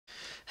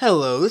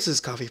Hello, this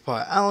is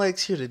Coffeepot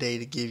Alex here today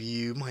to give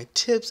you my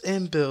tips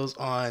and builds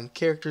on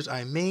characters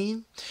I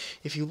main.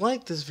 If you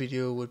like this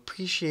video, would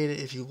appreciate it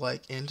if you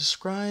like and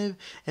subscribe,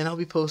 and I'll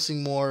be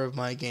posting more of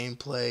my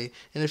gameplay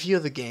and a few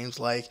other games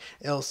like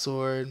El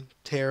Sword,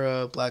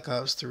 Terra, Black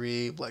Ops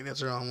 3, Black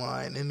Desert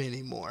Online, and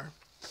many more.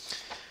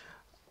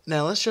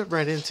 Now let's jump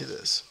right into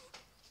this.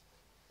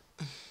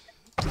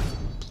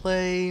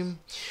 Play.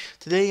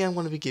 Today I'm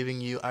going to be giving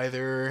you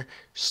either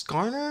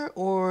Skarner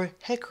or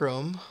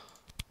Hecarim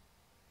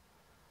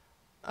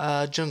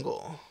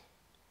jungle.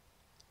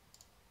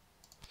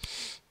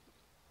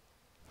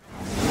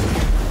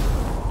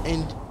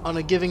 And on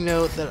a giving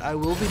note that I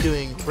will be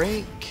doing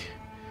rank.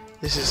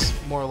 This is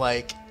more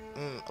like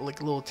a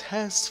little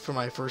test for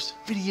my first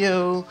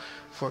video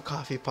for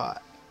Coffeepot.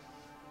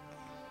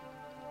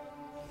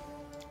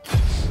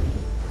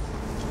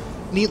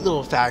 Neat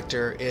little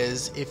factor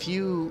is if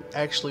you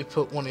actually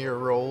put one of your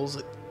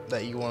roles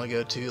that you want to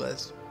go to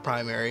as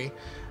primary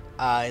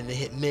and they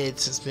hit mid,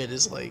 since mid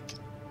is like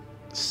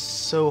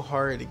so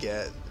hard to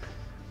get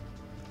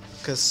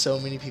because so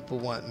many people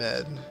want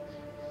mid,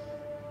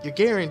 you're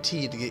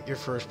guaranteed to get your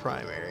first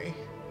primary.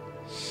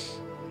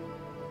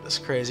 That's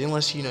crazy,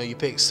 unless you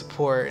pick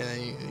support and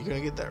then you're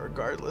gonna get that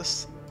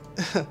regardless.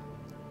 let's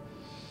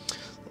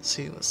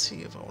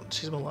see if I want to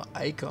choose my little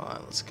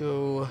icon. Let's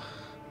go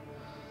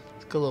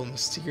a little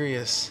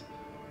mysterious.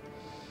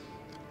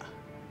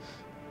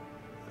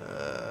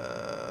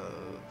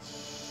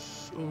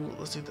 Ooh,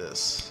 let's do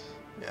this.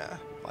 Yeah,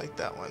 I like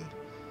that one.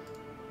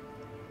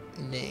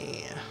 Nah.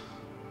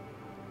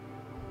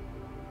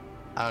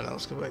 I don't know,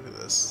 let's go back to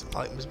this. I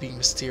like being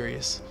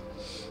mysterious.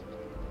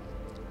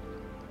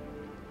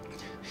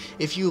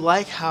 If you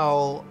like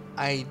how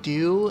I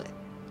do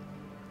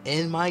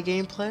in my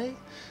gameplay,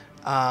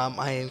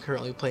 I am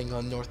currently playing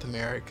on North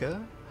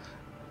America.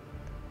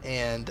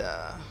 And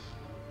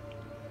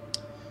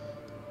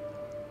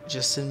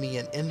just send me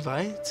an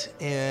invite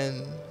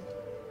and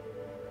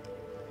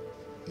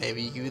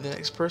maybe you be the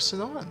next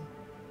person on.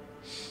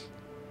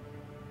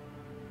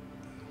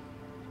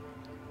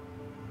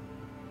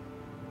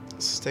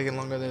 It's taking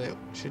longer than it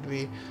should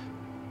be.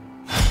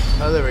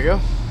 Oh, there we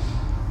go.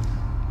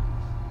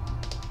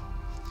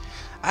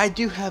 I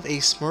do have a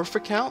Smurf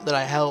account that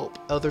I help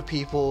other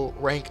people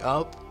rank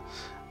up.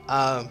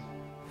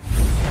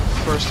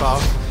 First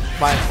off,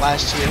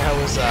 last year I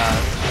was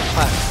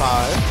Plat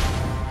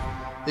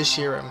 5. This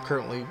year I'm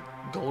currently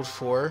Gold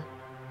 4.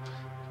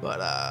 But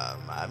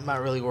I'm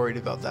not really worried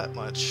about that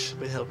much.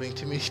 I've been helping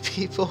too many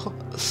people.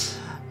 Let's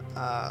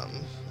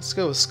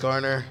go with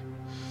Skarner.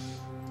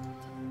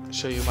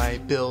 Show you my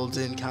builds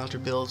and counter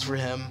builds for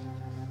him.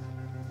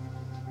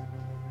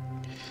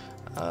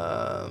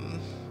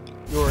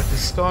 York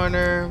is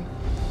Skarner,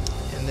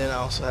 and then I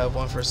also have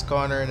one for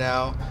Skarner.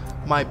 Now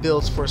my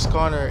builds for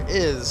Skarner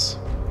is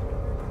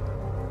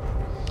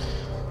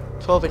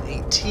 12 and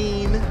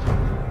 18.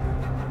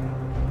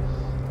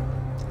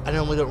 I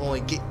normally don't really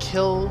get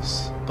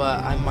kills,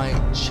 but I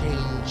might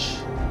change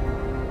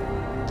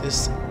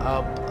this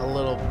up a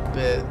little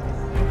bit.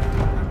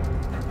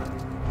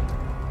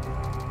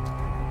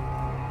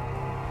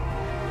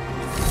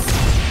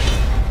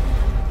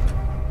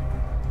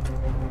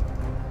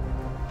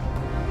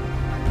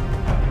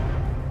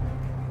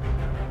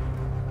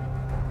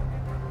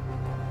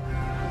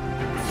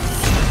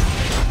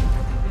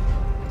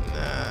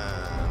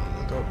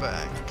 Go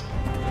back.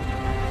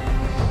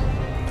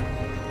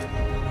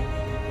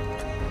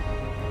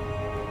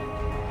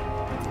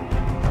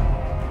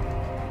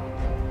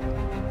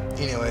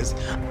 Anyways,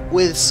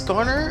 with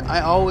Skarner,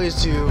 I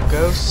always do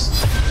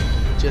Ghost,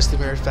 just the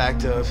mere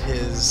fact of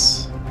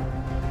his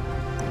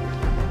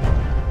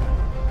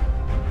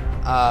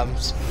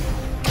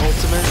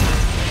ultimate.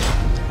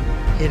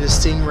 Hit a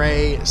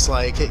Stingray, it's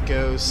like hit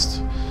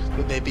Ghost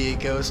with maybe a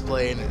Ghost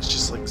Blade, and it's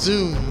just like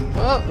zoom.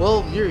 Oh,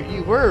 well,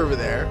 you were over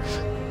there.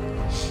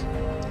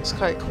 It's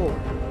quite cool.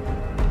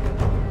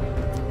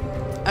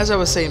 As I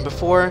was saying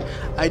before,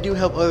 I do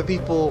help other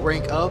people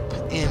rank up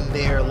in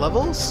their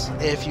levels.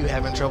 If you're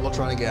having trouble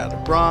trying to get out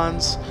of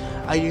bronze,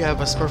 I do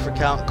have a Smurf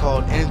account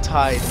called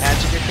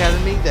Anti-Magic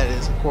Academy that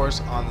is, of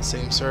course, on the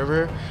same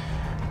server.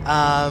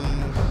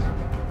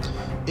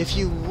 If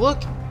you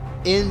look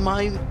in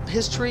my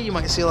history, you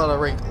might see a lot of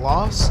rank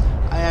loss.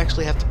 I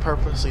actually have to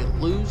purposely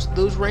lose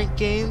those rank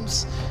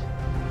games.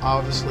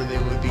 Obviously, they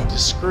would be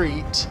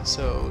discreet,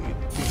 so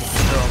people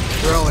can know I'm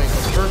growing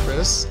on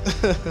purpose.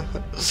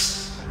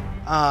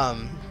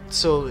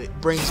 So it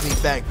brings me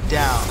back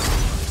down.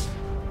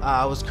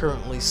 I was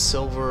currently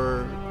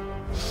Silver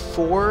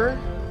 4,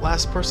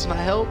 last person I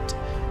helped,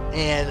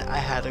 and I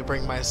had to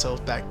bring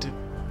myself back to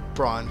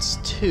Bronze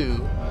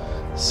 2,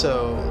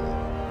 so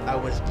I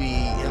would be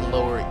in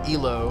lower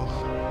elo.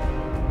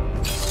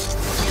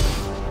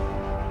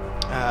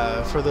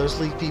 For those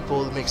League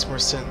people, it makes more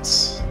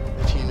sense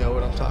if you know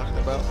what I'm talking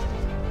about.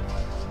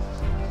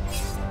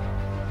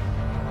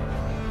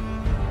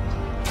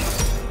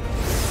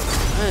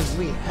 And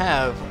we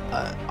have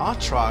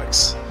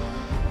Aatrox.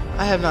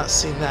 I have not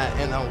seen that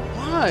in a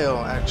while,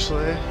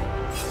 actually.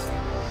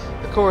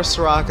 Of course,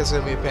 Soraka's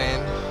gonna be a pain.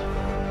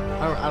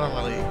 I don't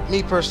really,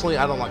 me personally,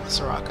 I don't like the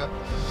Soraka.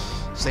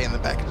 Stay in the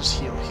back and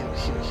just heal. You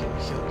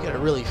gotta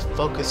really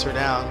focus her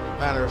down.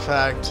 Matter of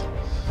fact,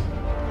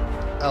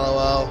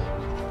 LOL.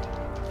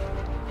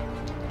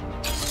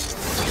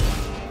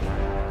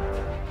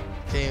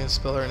 Can't even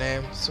spell her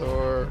name.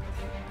 Soraka.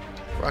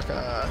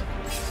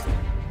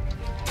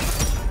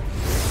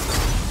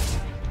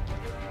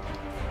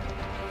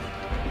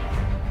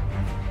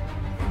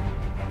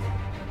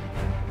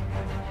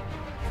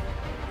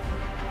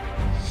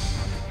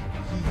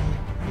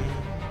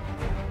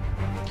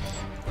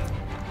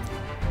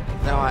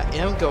 Now I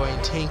am going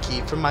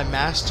tanky for my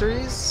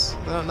masteries.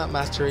 No, not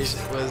masteries.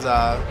 It was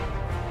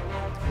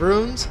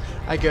runes.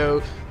 I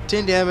go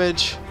 10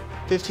 damage,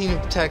 15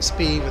 attack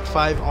speed with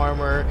 5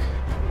 armor,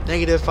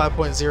 negative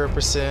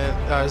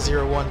 5.0%,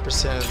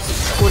 0.1%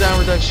 cooldown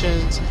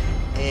reductions,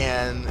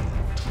 and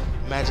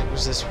magic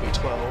resist will be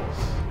 12.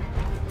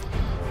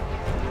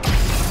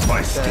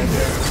 My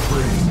stinger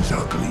brings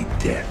ugly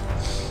death.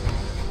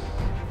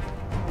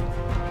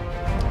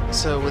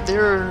 So with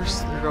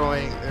theirs,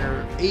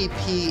 they're AP,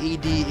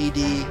 AD,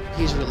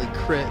 he's really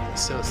crit,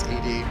 so it's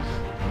AD.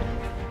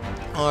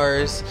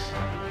 Ours,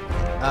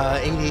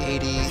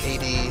 AD,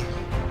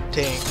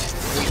 tank,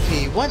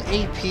 AP. 1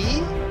 AP?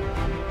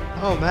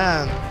 Oh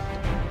man.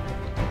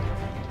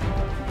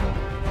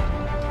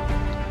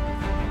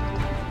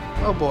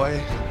 Oh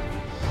boy.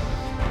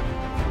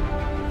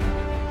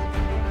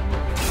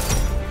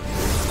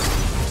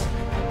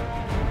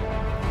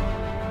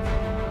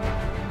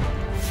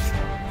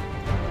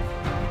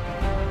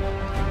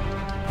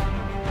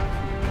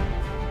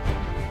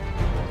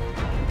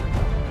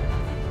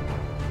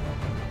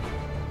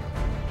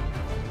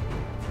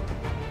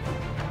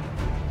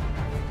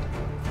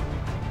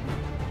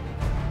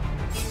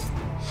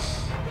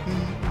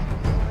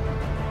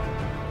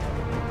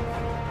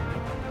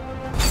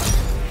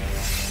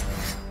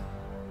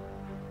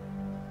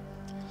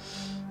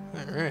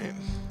 Alright.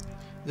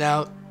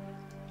 Now,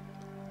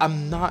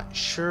 I'm not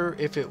sure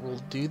if it will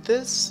do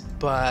this,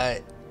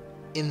 but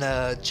in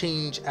the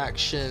change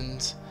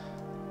actions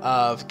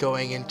of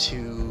going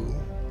into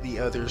the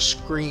other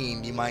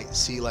screen, you might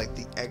see like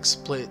the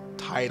XSplit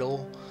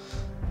title.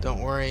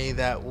 Don't worry,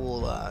 that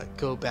will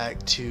go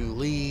back to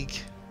League.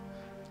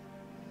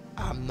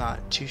 I'm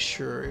not too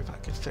sure if I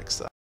can fix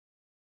that.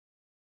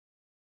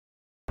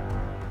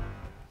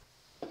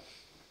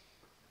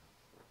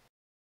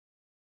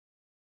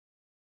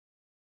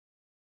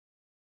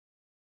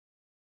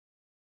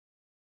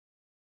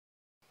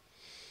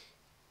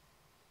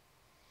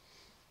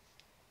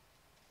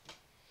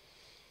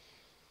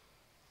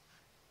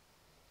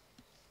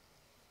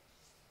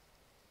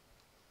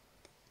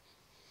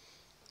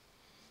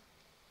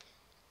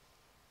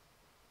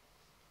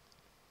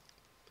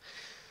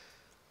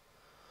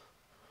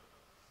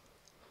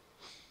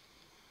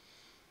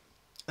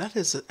 That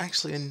is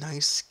actually a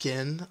nice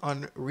skin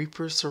on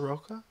Reaper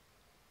Soroka.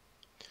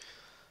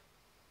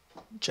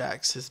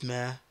 Jax is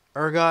meh.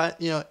 Urgot,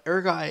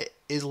 Urgot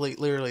is like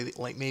literally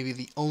like maybe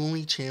the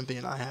only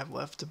champion I have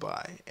left to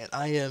buy, and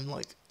I am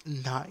like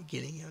not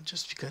getting him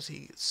just because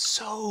he is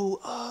so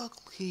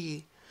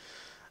ugly.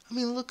 I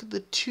mean, look at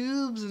the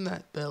tubes in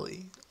that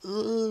belly.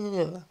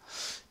 Ugh,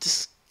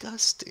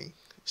 disgusting.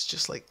 It's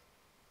just like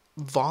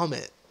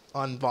vomit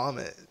on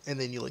vomit, and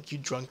then you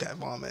drunk that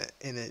vomit,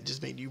 and it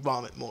just made you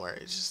vomit more.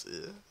 It's just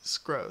it's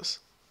gross.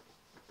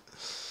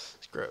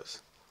 It's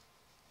gross.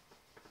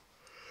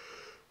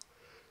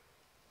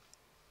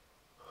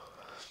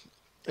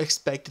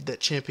 Expected that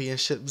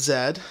Championship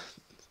Z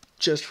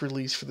just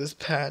released for this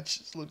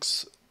patch. It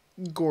looks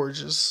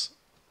gorgeous.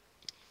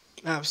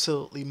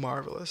 Absolutely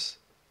marvelous.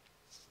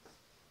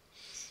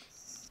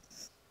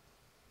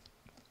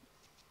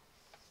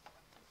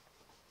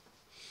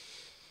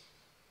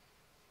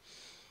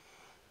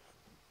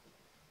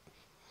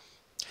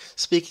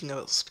 Speaking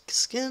of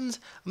skins,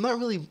 I'm not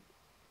really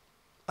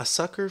a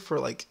sucker for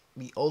like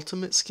the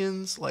ultimate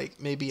skins.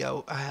 Like maybe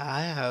I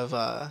have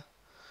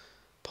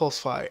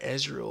Pulsefire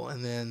Ezreal,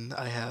 and then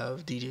I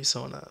have DJ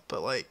Sona.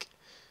 But like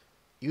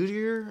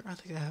Udyr, I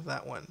think I have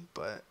that one.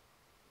 But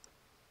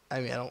I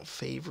mean, I don't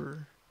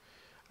favor.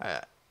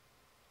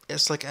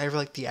 It's like I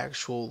like the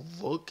actual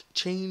look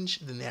change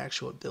than the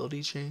actual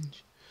ability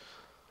change.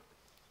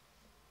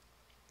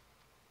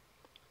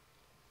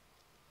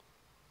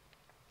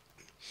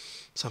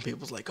 Some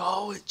people's like,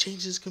 oh, it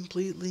changes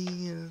completely,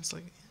 and it's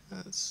like,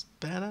 yeah, it's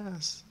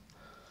badass.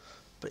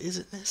 But is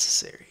it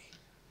necessary?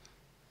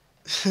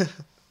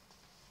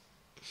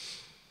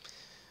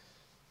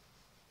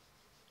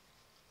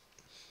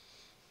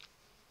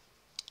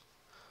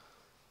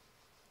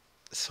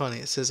 It's funny,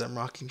 it says I'm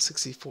rocking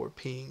 64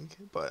 ping,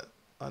 but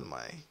on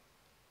my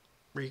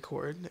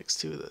record next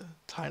to the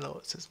title,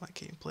 it says my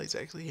gameplay is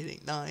actually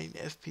hitting 9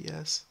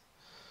 FPS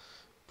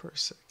per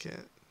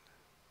second.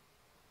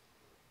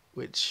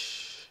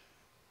 Which,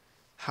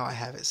 how I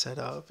have it set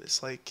up,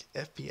 it's like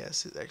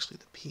FPS is actually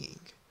the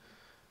ping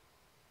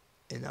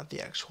and not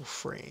the actual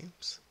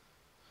frames.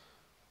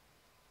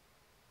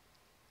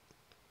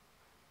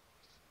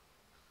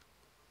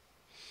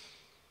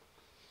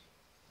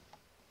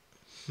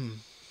 Who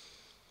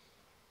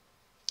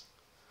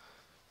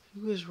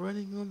is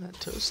running on that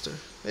toaster?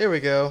 There we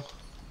go.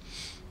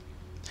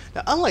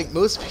 Now, unlike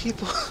most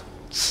people,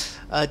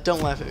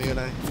 don't laugh at me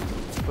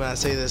when I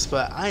say this,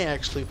 but I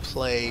actually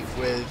play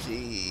with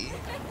the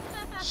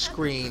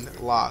screen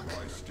lock.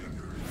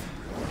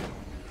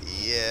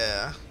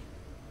 Yeah.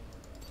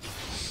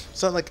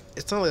 It's not like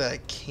I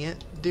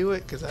can't do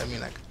it, because I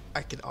mean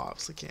I can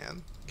obviously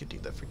could do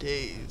that for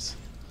days.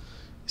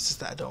 It's just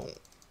that I don't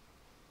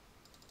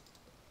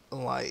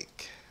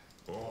like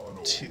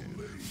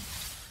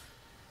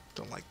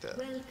that.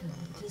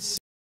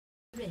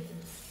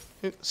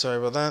 Oops, sorry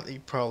about that. You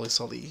probably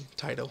saw the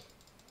title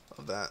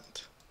of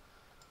that.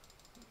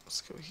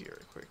 Let's go here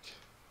real quick.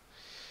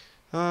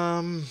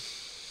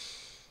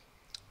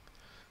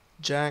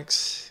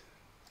 Jax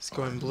is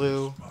going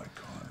blue.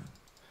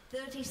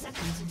 30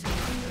 seconds until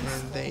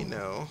And they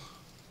know.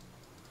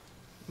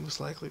 Most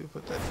likely we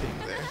put that thing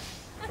there.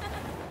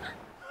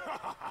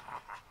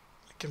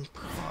 I can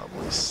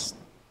probably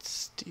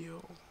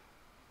steal.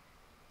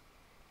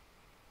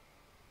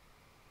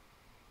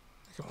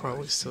 I could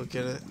probably still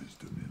get it.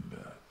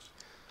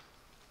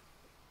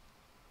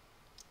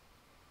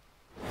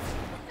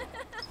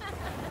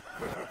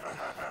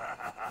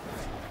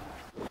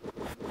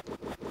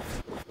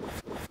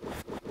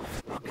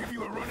 I'll give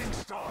you a running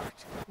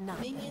start.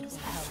 minions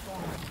have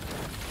spawned.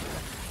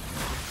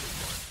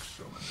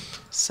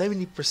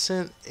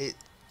 70%.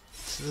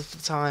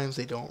 The times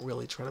they don't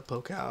really try to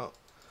poke out.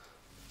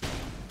 Yeah,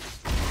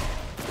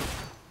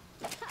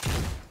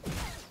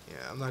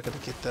 I'm not gonna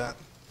get that.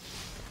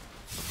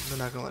 They're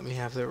not gonna let me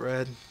have that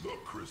red. The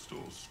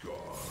crystal scar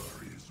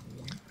is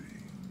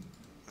weeping.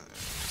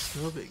 It's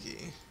no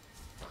biggie.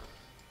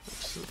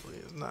 Absolutely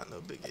is not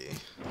no biggie.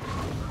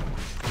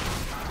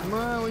 Come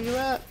on, where you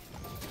at?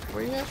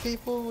 Where you at,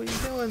 people? What are you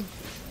doing?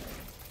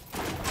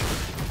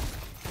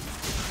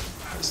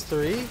 That's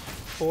 3,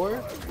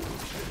 4,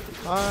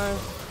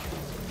 5.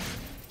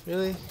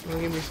 Really? You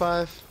wanna give me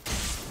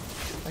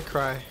 5? I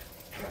cry.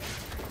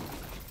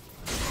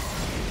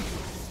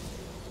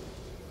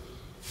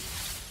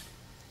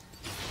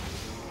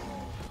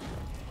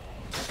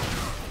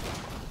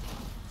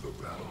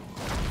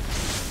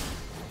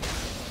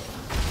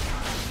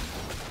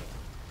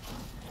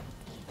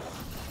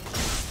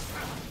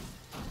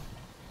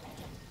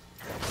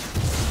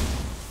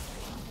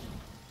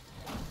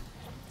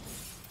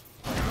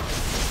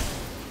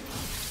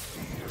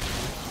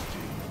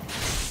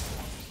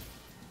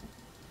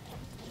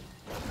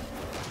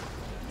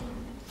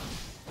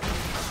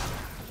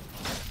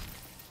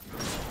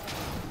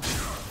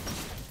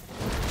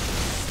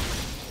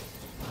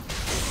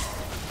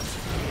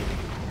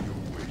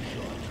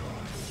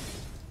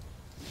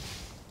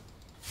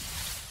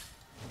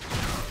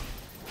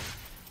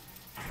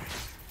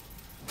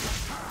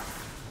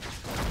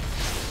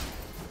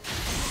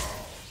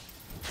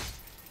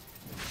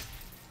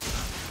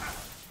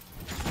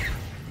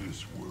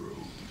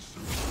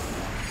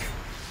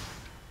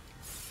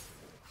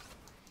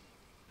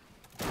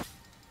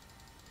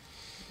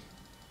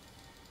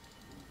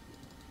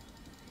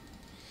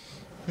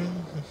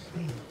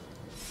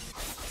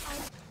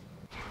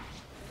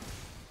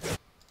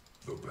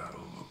 The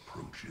battle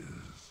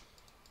approaches.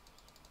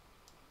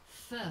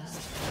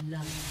 First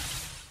love.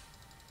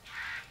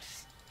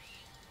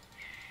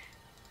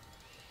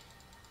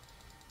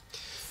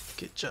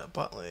 Good job,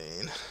 bot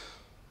lane.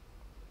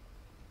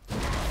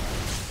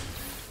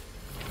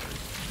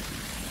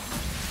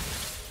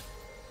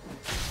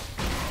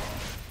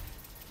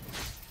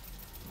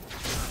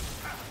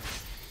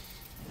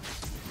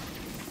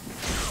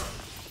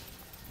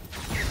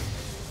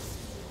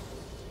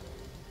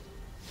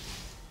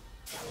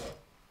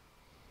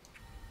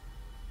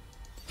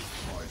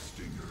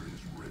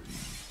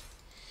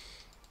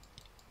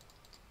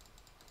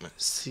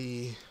 Let's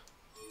see.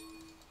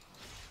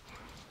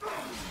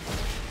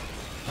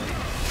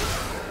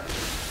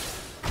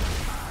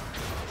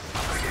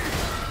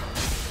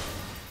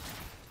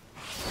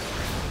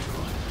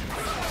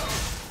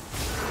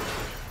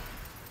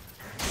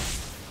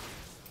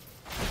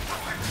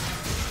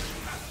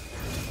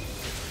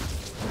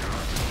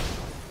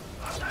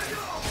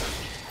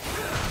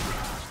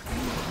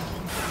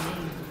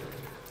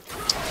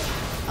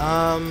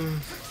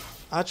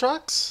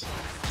 Atrox?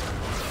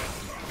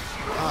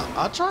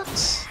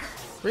 Atrox?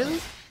 Really?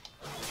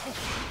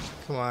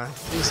 Come on,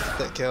 please get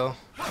that kill.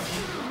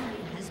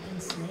 Has been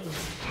slain.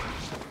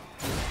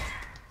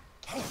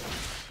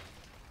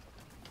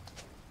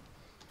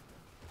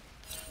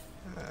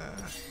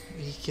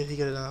 He could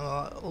have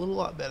done a little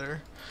lot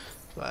better,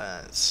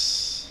 but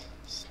it's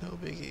no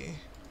biggie.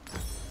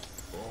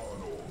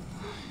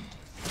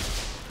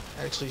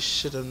 Actually,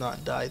 should have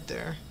not died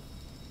there.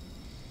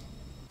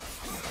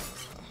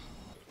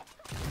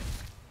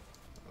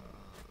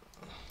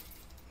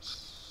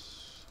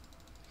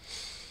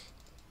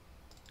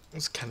 I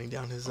was counting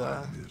down his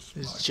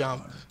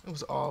jump. It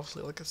was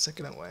obviously like a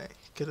second away.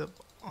 He could have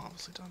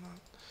obviously done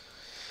that.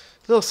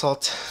 Little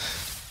salt.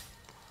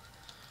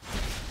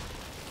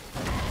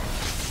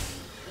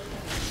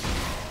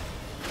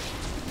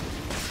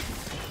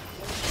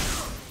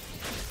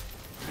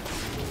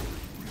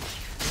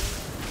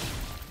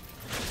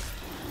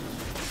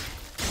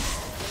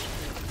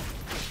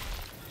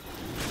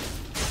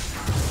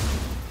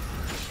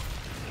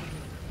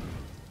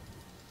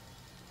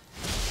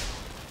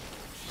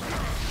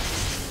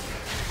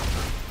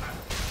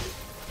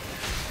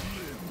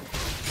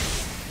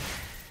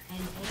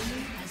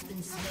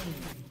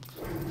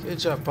 Good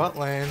job, bot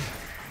lane.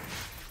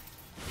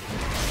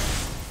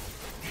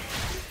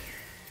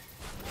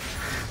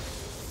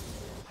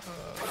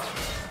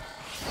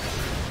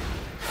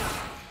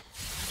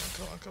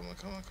 Come on, come on,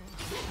 come on, come on.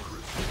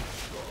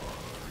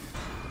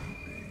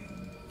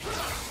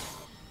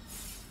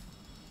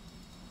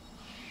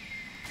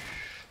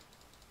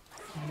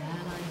 An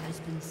ally has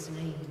been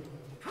slain.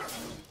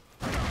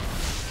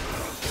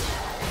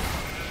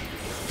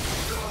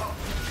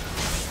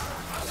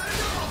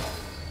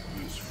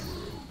 This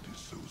world is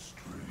so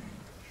strange.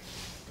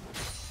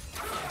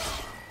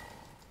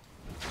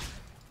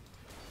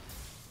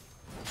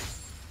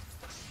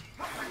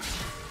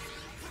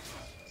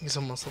 He's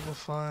almost level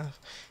 5.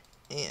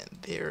 And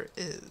there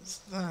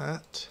is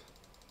that.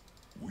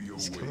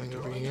 He's coming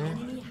over An here.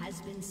 enemy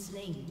has been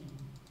slain.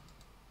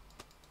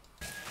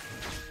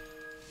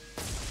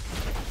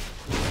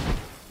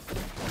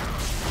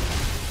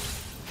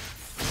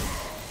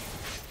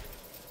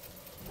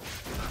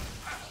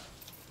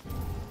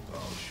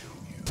 I'll show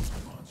you,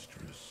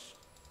 monstrous.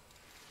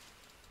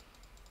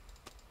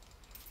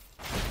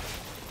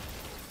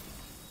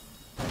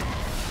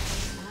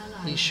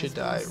 Ally He should has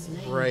been die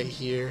slain. right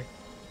here.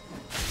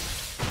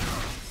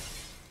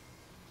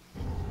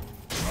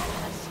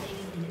 Has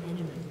slain an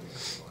enemy.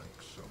 Like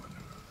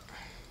summoner.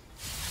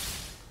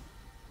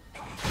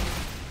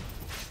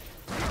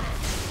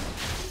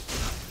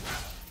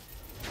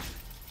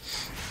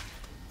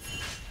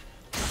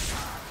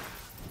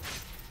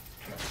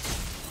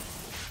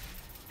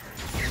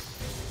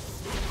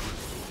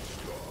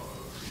 Star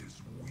is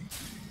weeping.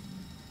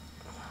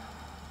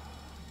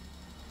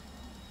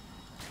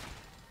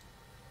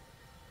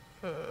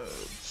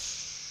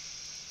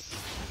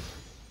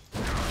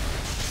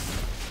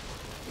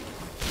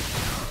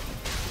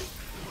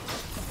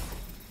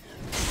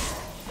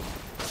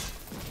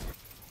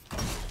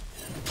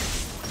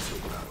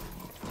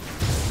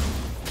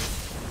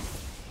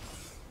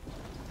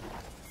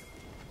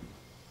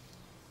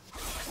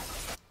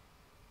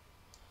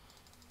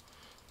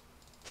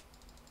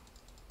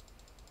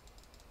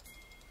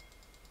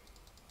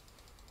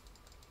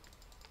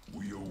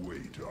 We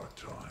await our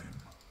time.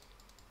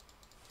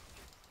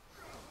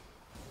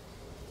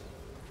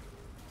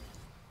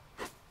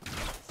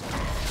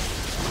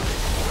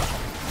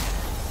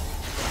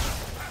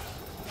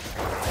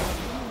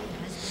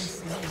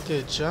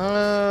 Good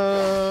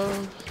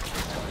job.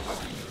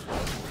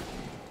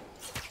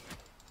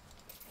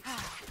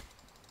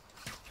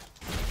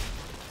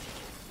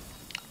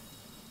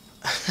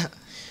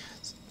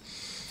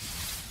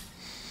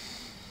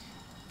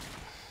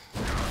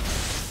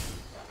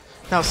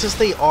 Now, since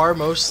they are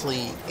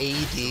mostly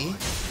AD,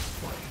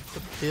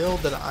 the build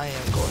that I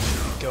am going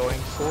to be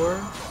going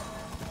for,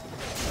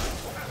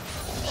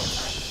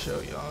 show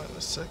y'all in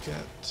a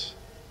second.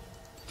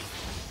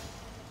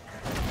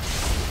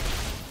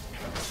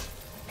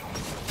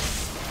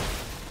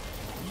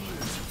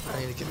 I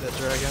need to get that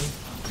dragon.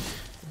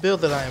 The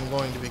build that I am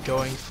going to be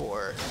going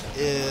for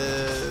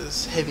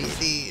is heavy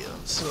AD,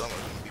 so I'm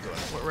going to be going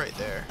for it right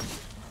there.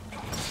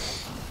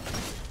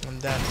 And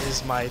that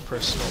is my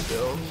personal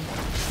build.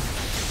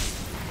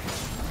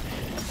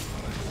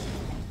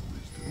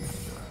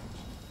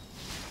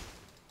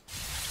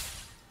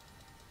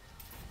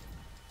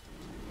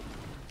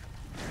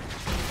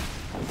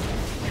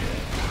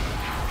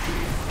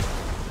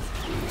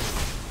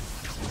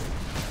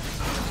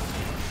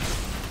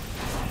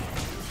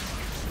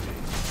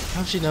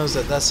 I hope she knows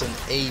that that's an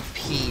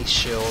AP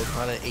shield,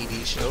 not an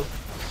AD shield.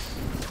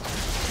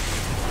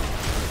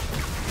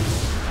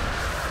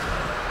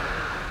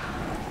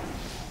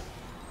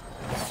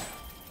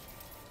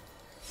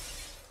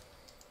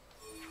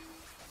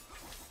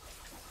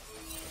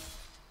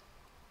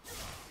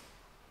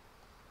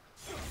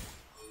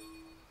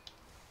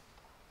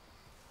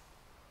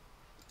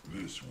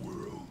 This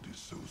world is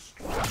so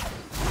strange.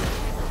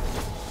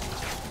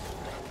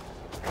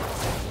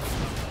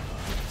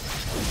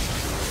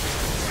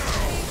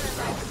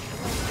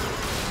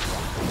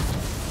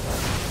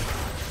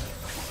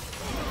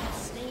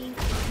 Slain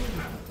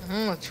an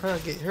enemy. I tried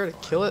to get her to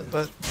kill it,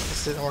 but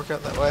this didn't work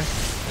out that way.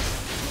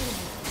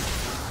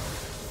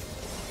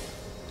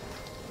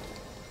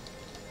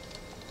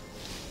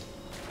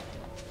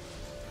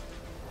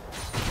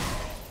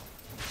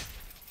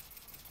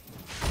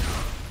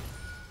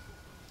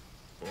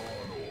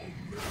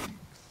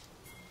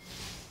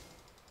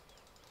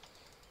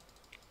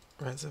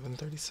 Rise up in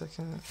 30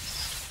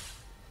 seconds.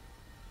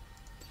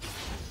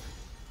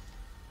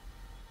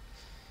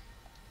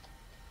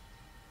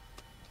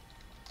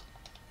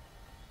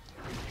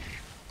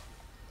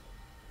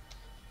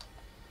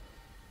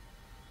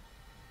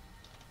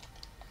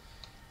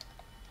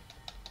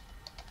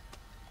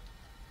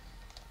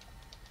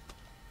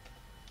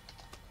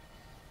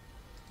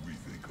 We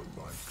think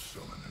alike,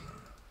 summoner.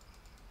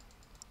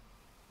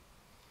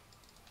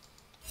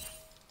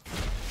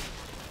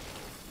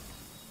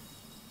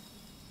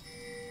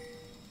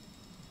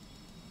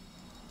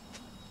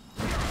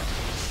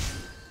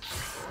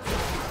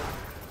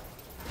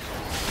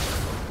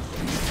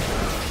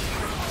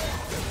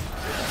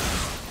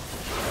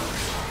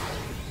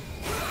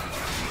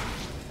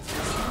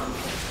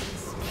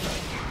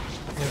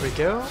 There we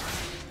go.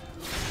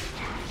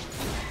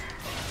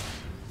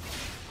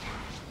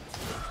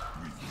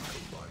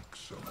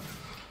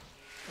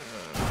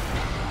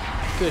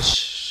 Good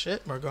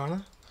shit,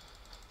 Morgana.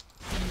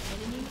 An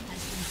enemy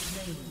has been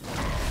slain.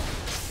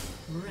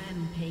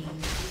 Rampage.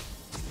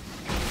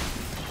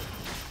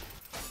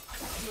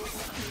 Your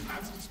team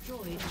has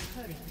destroyed a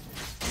turret.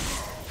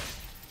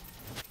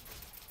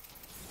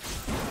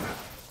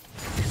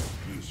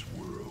 This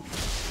world.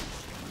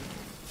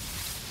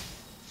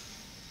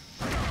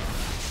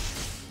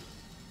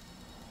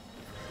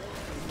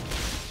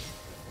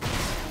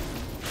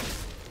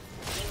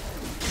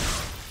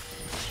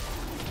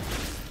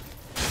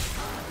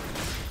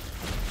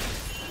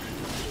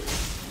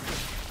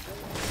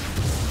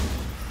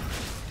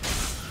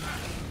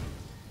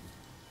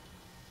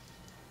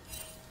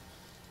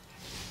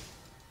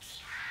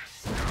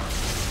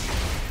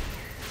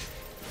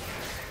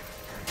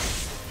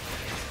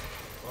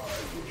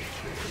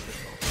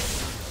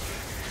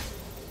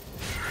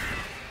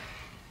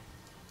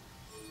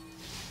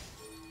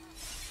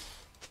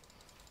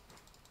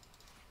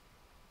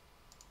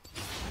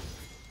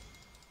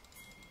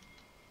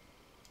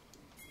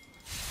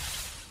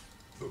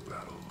 The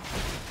battle.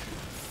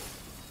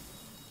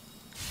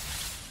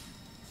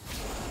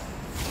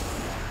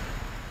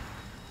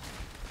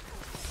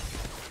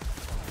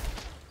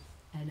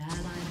 An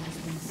ally has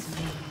been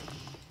slain.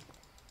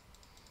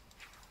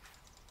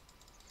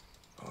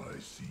 I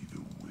see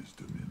the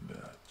wisdom in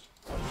that.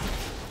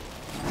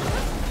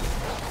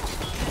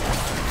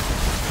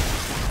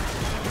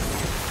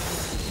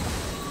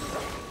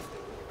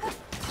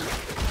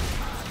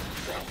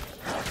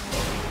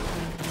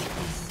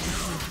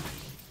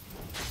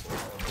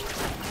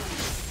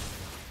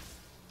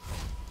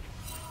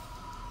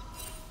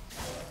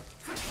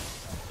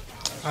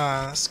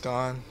 Ah, that's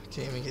gone.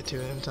 Can't even get to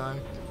it in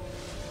time.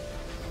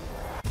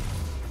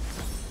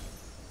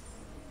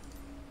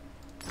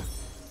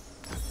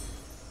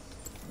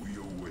 We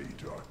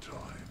await our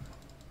time.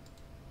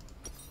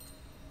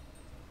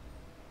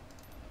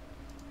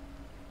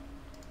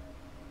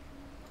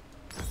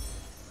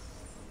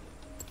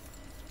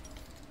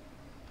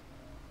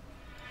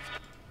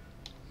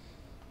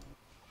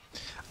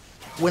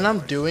 When I'm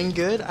doing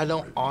good, I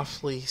don't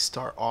awfully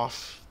start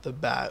off the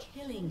bat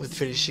with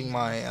finishing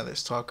my either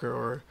Stalker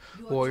or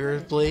Warrior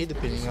Blade,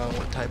 depending on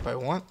what type I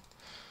want.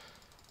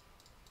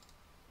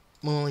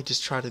 Mainly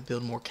just try to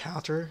build more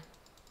counter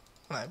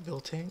when I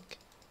build tank.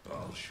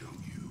 I'll show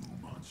you,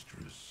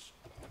 monstrous.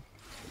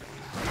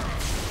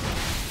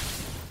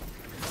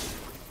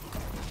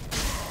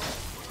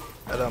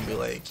 I don't be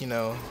like, you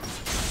know,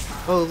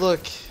 oh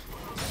look,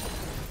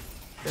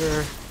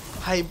 they're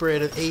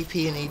hybrid of AP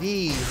and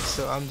AD,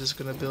 so I'm just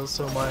gonna build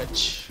so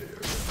much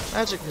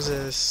magic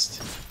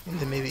resist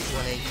into maybe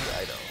one AD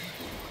item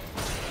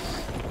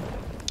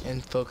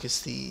and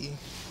focus the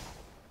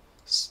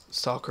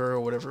Stalker or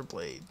whatever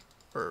blade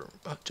or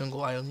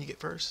jungle item you get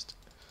first.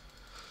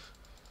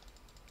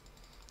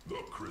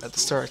 At the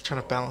start,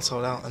 trying to balance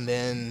all out and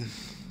then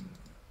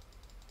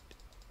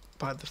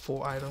buy the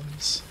full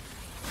items,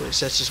 which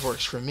that just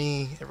works for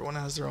me. Everyone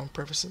has their own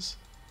preferences.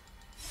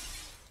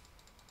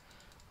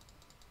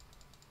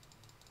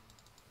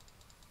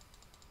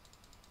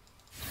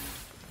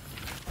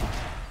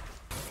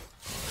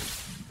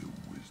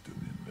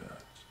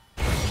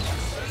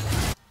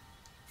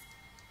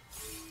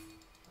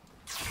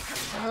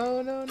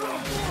 Oh no no!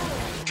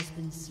 Has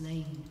been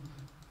slain.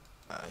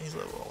 He's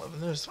level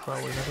 11. There's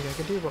probably nothing I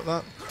can do about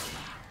that.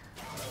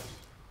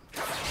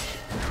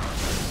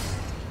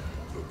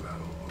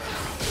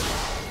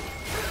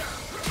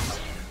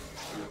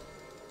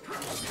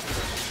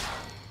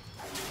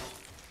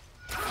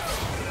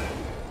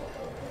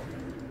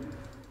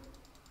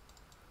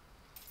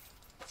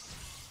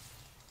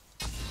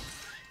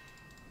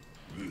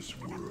 This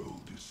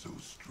world is so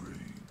strange.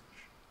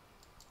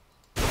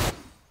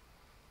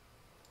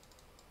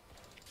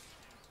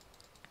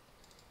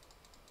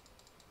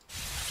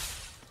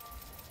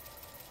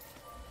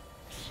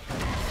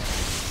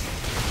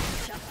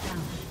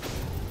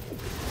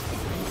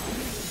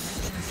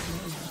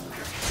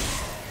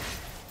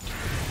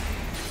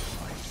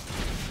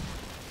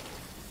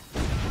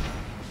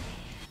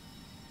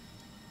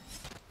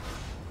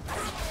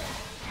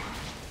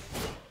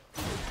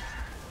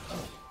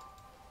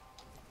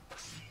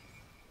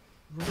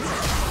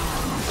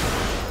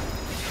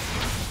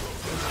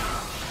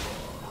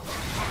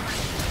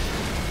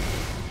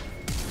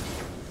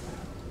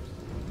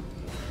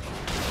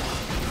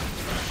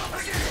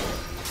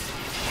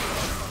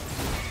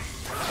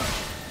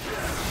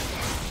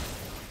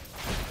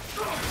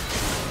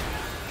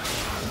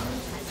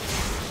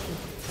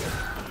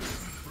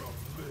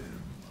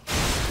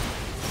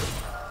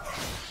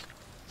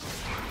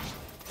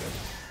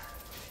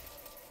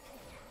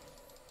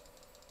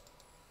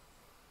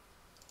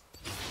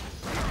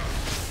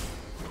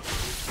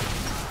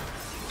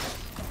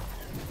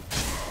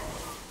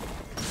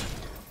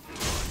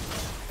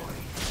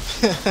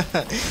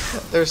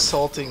 They're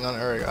salting on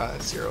our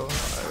 0-5.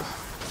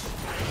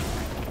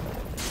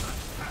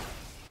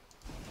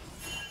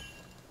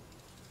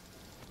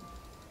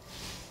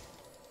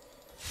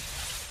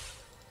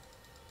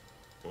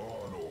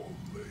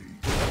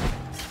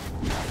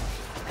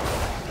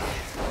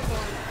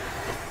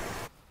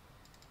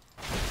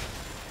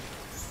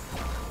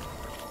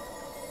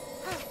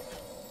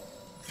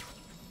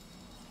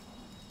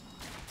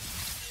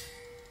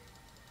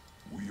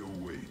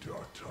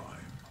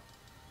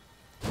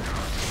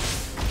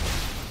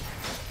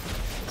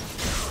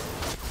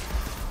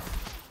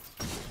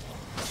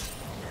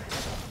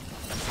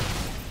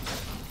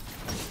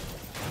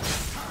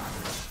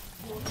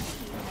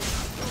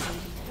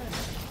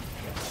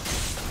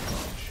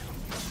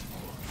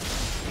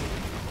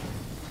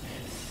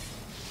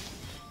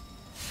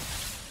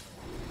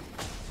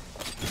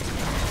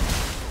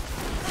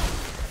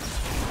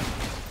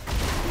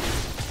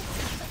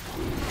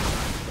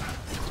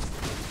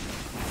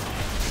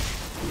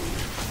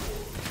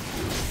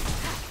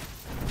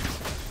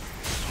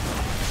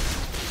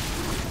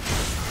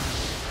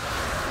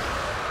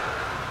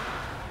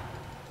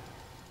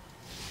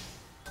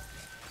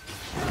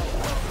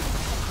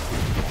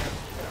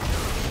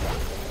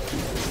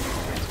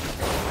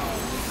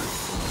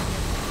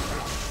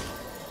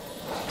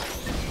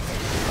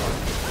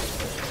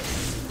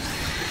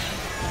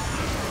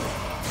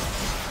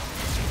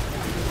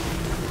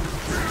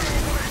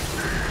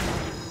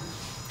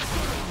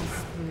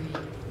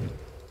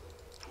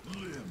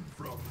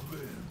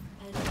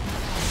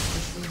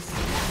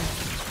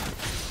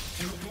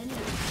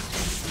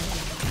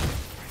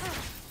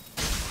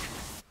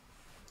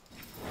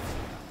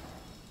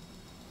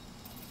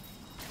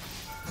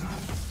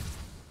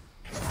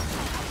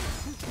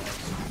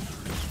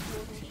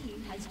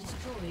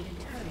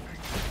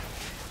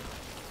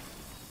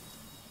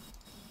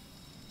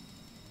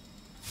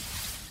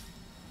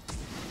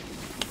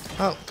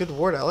 Oh, good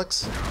ward,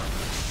 Alex.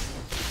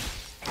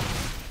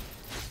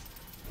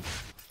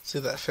 See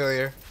that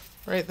failure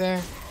right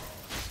there?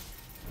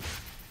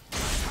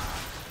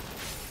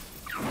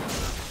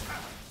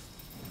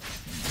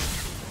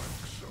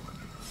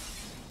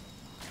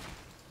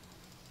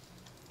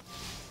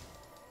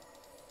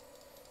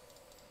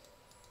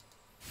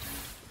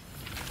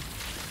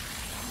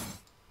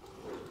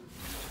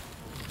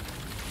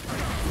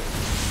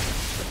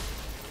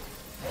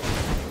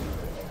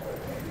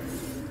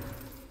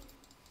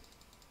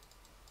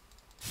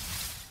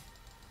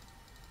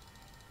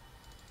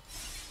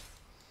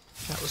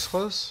 That was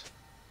close.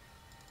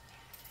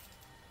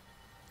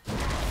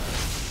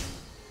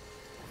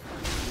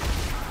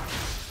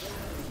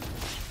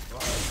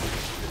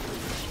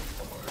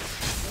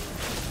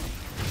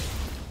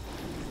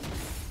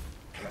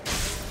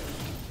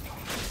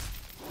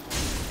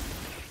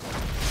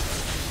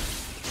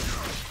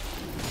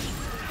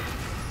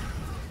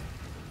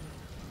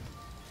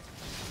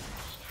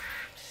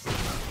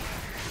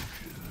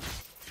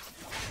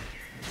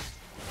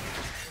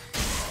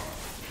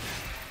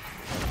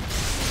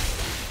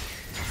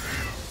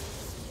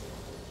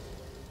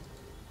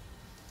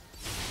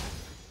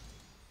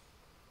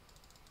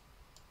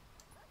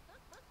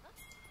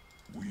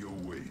 We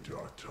await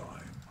our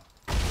time.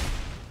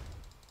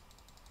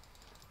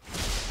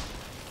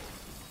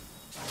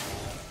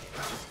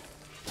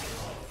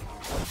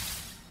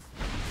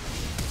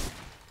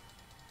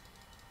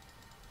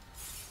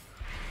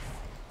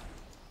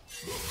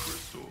 The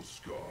crystal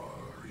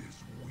scar is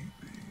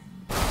weeping.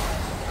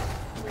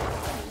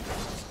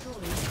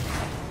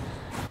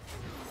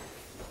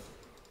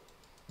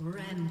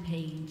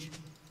 Rampage.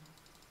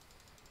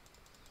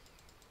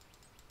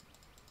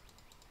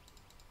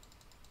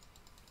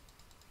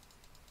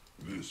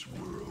 This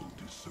world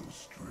is so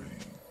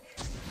strange.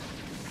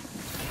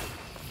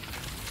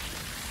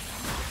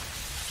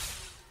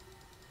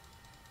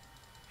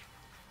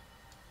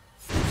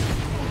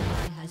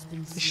 Has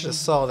been You should have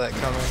slain. saw that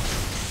coming.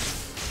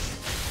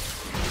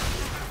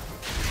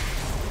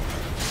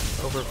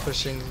 Over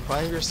pushing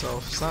by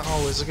yourself. It's not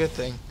always a good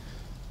thing.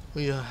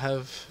 We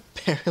have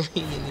barely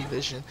any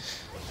vision.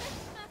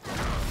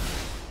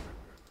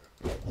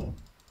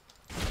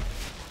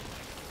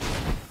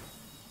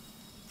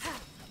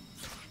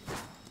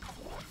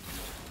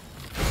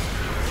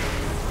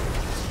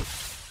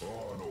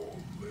 On all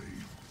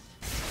lanes.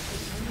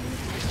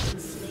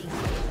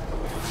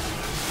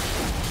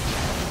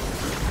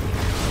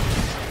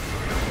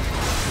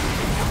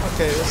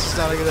 Okay, this is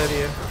not a good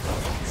idea.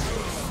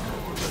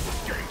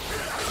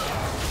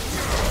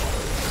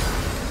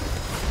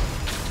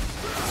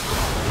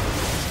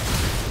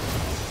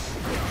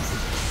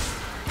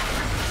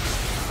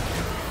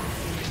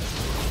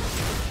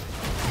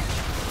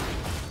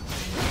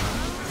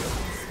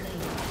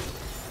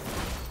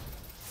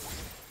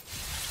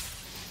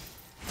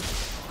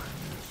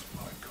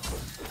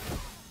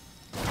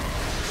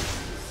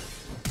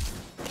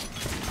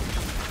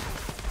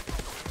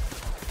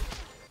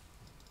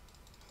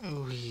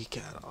 Ooh, he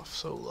got off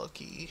so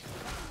lucky.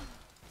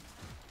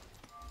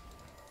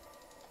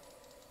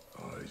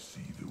 I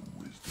see the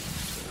wisdom.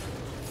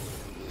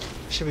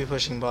 Should be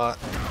pushing bot,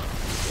 to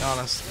be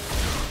honest.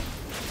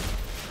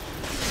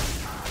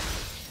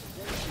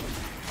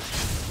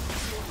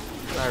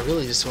 I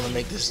really just want to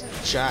make this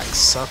Jack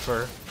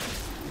suffer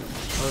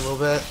a little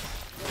bit.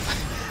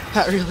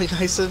 Not really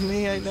nice of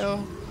me, I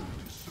know.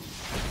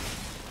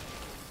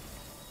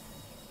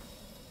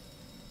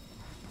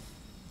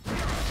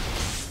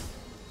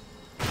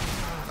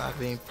 Not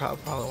being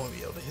probably won't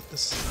be able to hit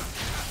this.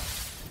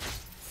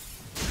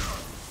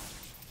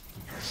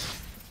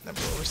 I'm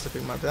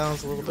overstepping my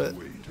bounds a little bit.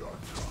 Await our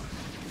time.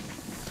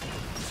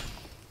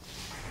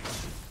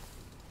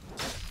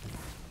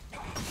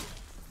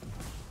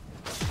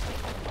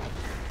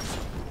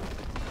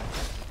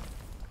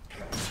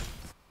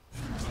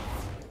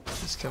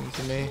 He's coming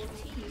to me.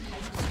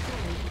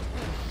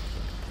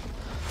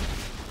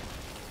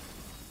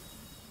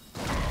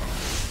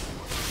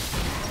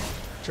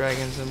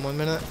 Dragons in 1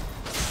 minute.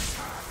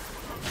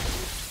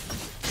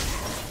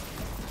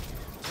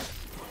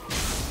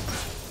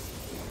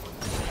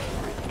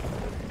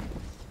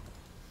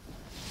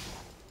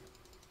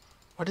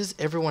 Why does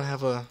everyone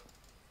have a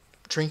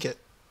trinket?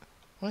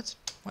 What?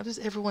 Why does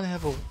everyone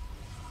have a... Why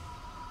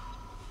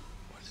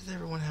does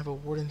everyone have a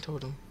warden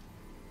totem?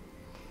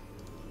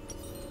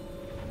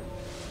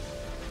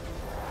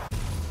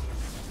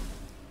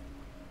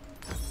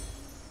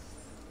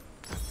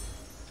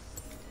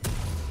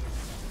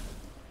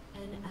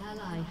 An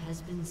ally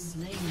has been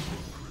slain.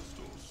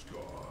 Crystal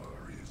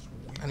scar is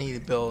weeping. I need to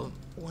build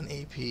 1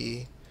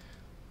 AP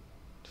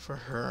for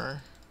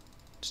her,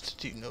 just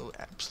to do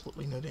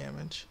absolutely no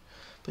damage.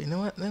 But you know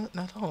what? No,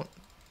 don't.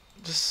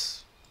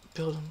 Just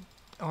build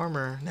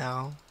armor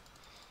now,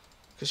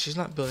 because she's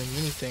not building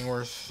anything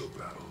worth The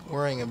battle of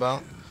worrying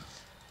about.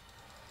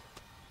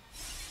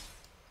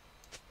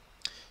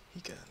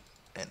 He got,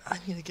 and I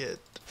need to get.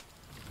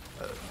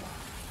 I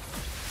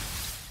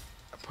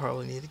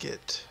probably need to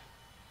get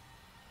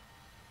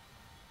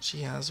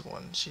She has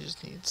one. She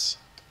just needs...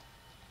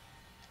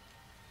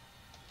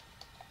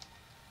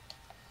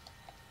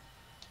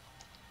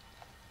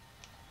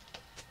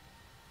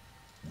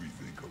 We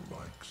think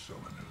alike,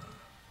 Summoner.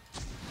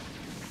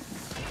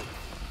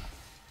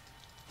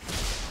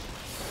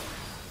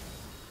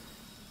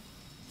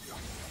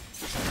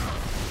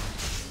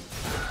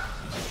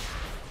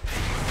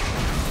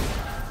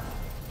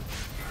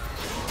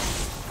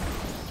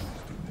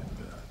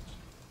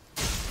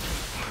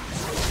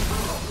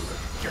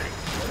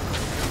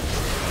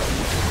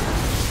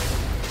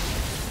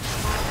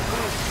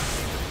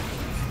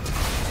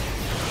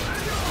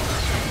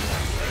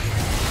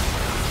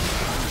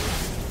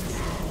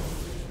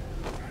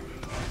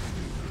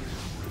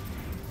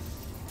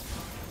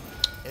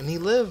 And he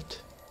lived.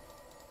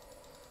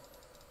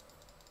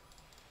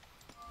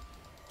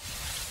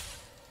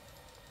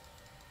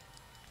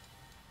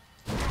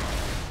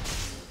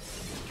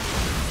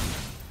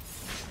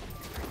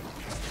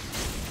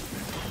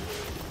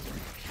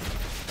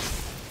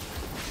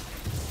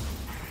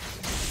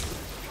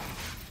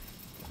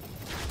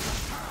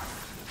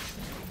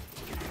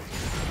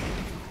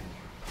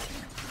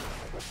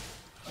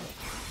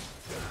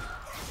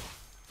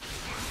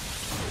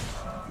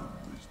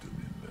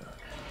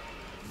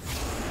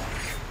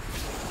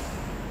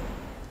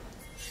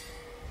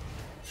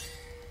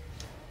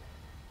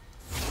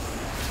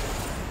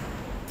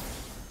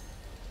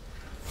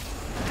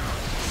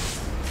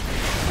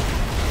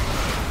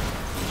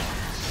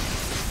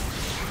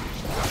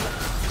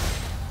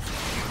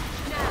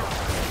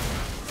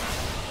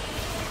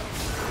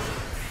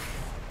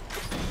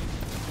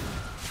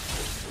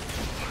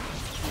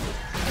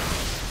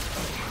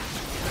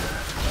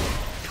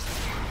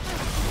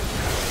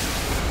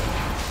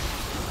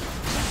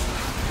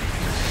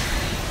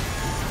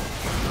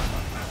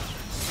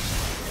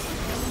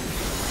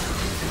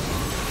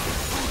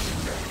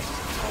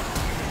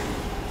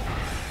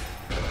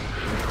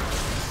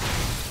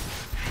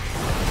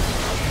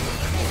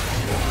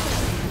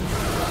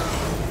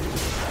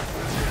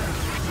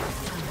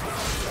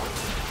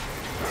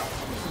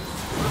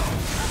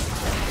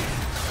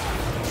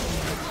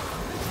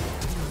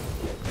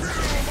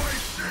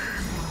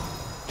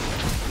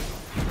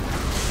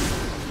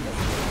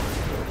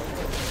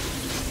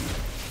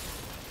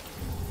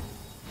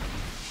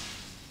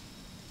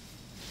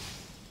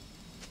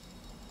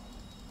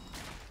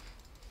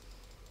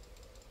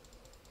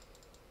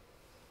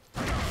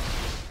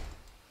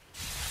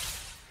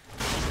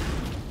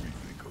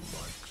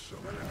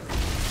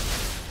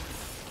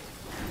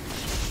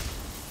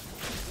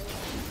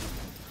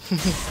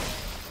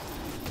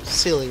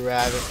 Silly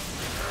rabbit.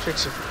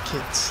 Tricks are for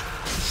kids.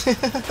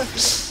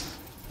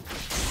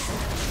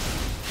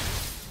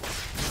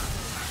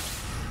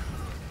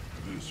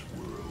 This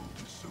world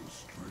is so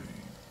strange.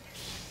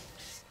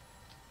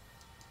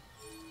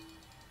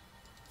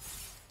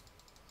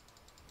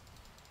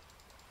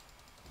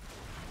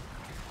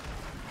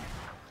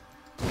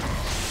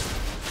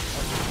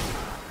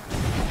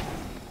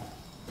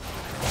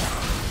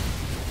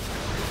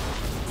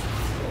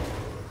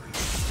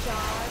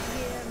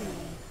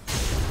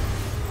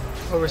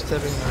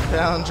 Overstepping our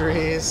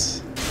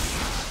boundaries.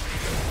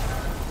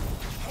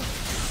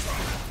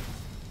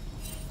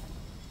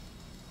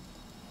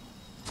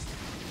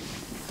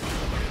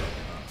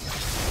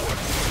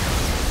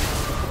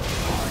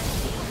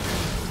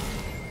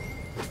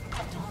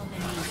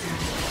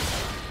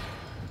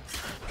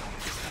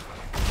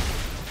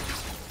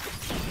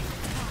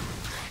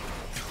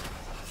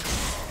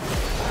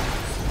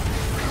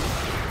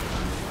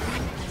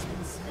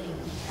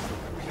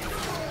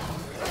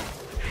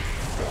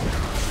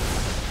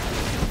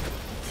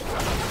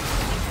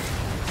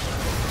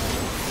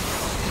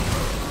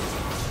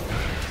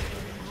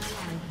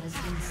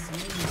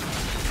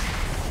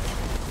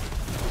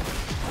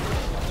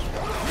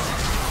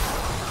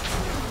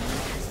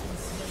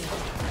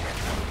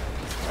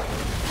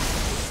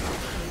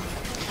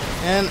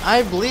 And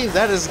I believe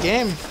that is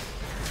game.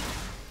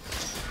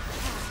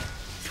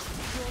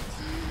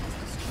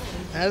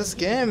 That is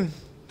game.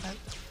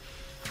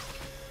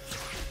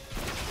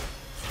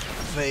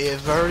 They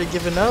have already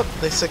given up.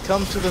 They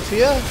succumbed to the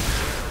fear.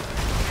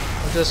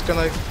 I'm just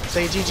gonna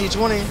say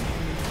GG20.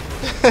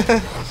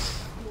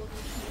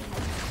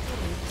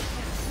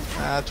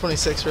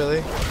 26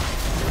 really.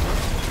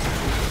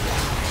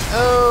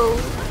 Oh!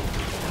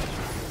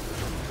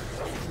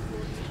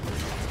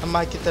 I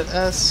might get that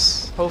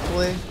S,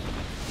 hopefully.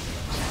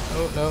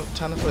 Oh no,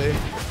 time to flee.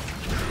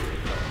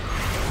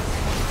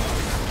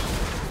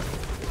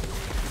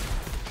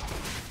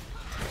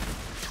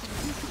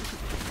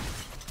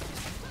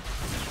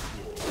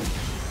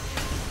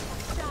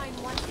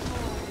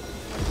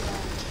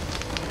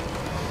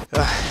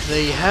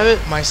 There you have it,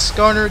 my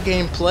Skarner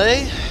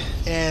gameplay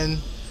and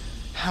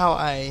how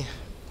I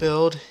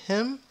build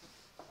him.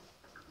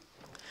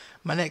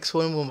 My next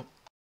one will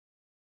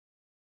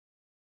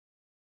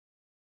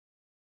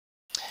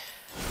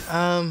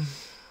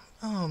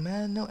oh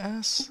man, no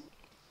S.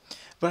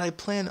 But I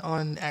plan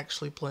on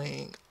actually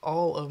playing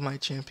all of my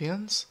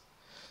champions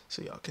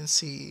so y'all can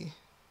see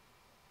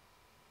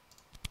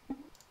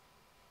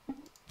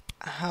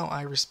how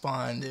I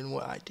respond and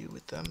what I do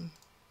with them.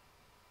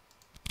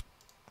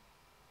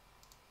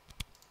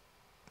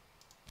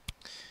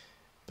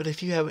 But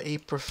if you have a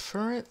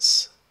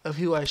preference of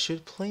who I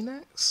should play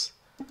next,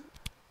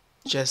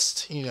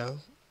 just,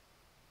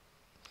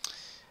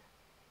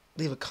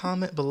 leave a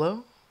comment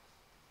below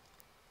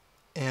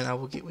and I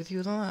will get with you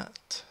on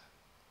that.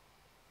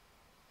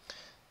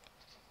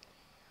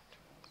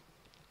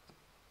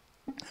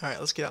 Alright,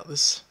 let's get out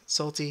this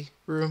salty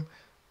room.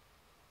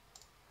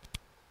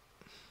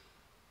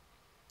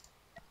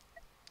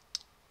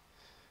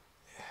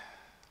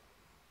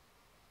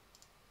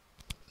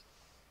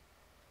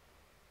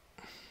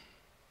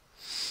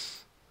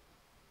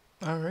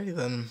 Alrighty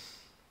then.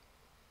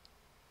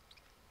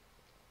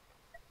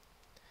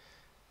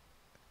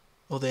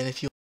 Well then,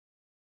 if you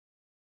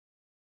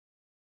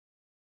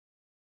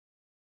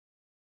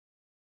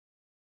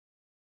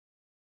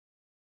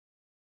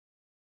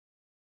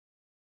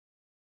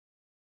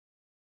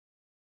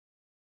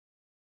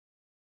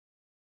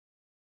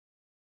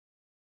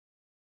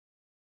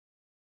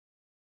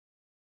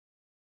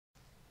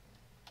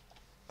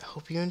I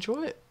hope you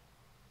enjoy it.